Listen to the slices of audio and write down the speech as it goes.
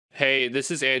Hey, this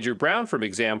is Andrew Brown from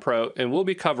Exam Pro, and we'll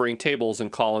be covering tables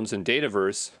and columns in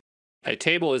Dataverse. A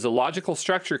table is a logical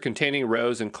structure containing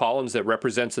rows and columns that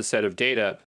represents a set of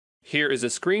data. Here is a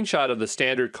screenshot of the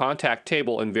standard contact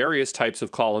table and various types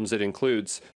of columns it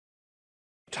includes.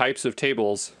 Types of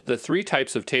tables. The three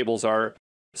types of tables are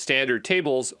standard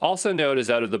tables, also known as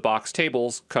out-of-the-box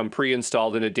tables, come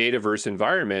pre-installed in a Dataverse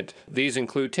environment. These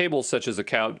include tables such as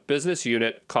account, business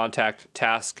unit, contact,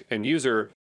 task, and user.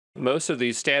 Most of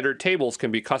these standard tables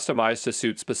can be customized to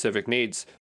suit specific needs.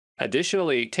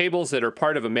 Additionally, tables that are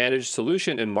part of a managed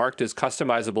solution and marked as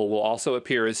customizable will also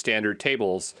appear as standard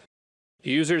tables.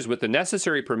 Users with the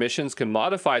necessary permissions can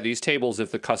modify these tables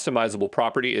if the customizable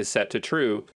property is set to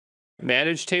true.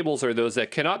 Managed tables are those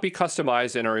that cannot be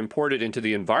customized and are imported into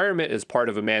the environment as part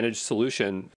of a managed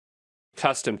solution.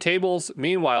 Custom tables,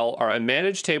 meanwhile, are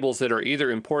unmanaged tables that are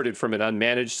either imported from an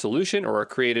unmanaged solution or are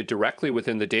created directly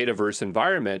within the Dataverse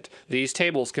environment. These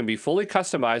tables can be fully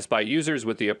customized by users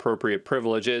with the appropriate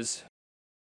privileges.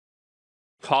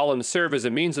 Columns serve as a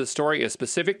means of storing a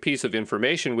specific piece of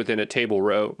information within a table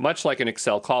row, much like an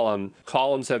Excel column.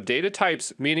 Columns have data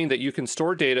types, meaning that you can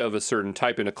store data of a certain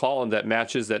type in a column that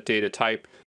matches that data type.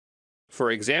 For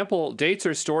example, dates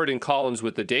are stored in columns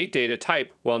with the date data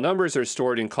type, while numbers are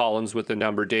stored in columns with the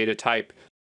number data type.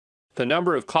 The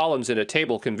number of columns in a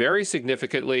table can vary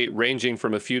significantly, ranging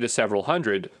from a few to several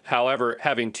hundred. However,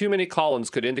 having too many columns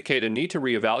could indicate a need to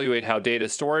reevaluate how data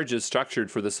storage is structured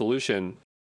for the solution.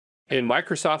 In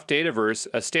Microsoft Dataverse,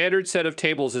 a standard set of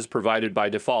tables is provided by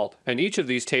default, and each of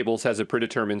these tables has a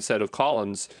predetermined set of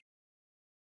columns.